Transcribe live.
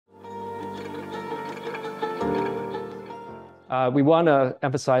we want to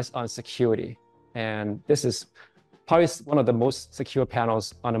emphasize on security. And this is probably one of the most secure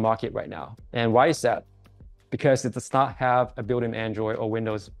panels on the market right now. And why is that? Because it does not have a built-in Android or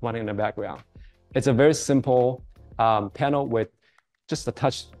Windows running in the background. It's a very simple panel with just a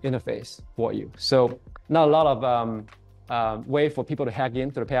touch interface for you. So not a lot of way for people to hack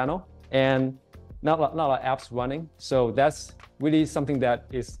into the panel, and not a lot of apps running. So that's really something that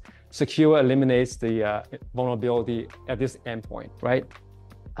is secure, eliminates the vulnerability at this endpoint, right?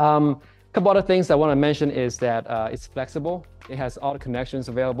 Couple other things I want to mention is that it's flexible. It has all the connections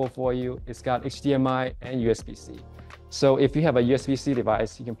available for you. It's got HDMI and USB-C. So if you have a USB-C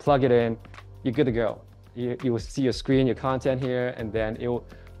device, you can plug it in, you're good to go. You will see your screen, your content here, and then it will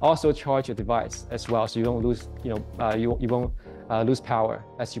also charge your device as well, so you don't lose, you won't lose power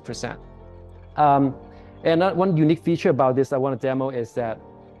as you present. And one unique feature about this I want to demo is that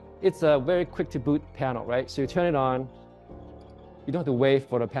it's a very quick to boot panel, right? So you turn it on, you don't have to wait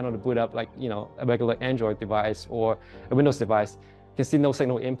for the panel to boot up like a regular Android device or a Windows device. You can see no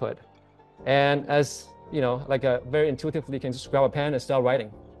signal input, and as very intuitively, you can just grab a pen and start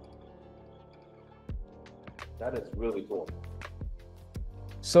writing. That is really cool.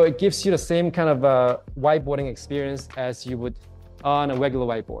 So it gives you the same kind of whiteboarding experience as you would on a regular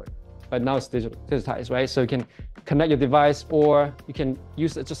whiteboard, but now it's digitized, right? So you can connect your device, or you can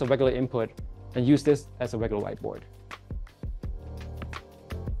use just a regular input and use this as a regular whiteboard.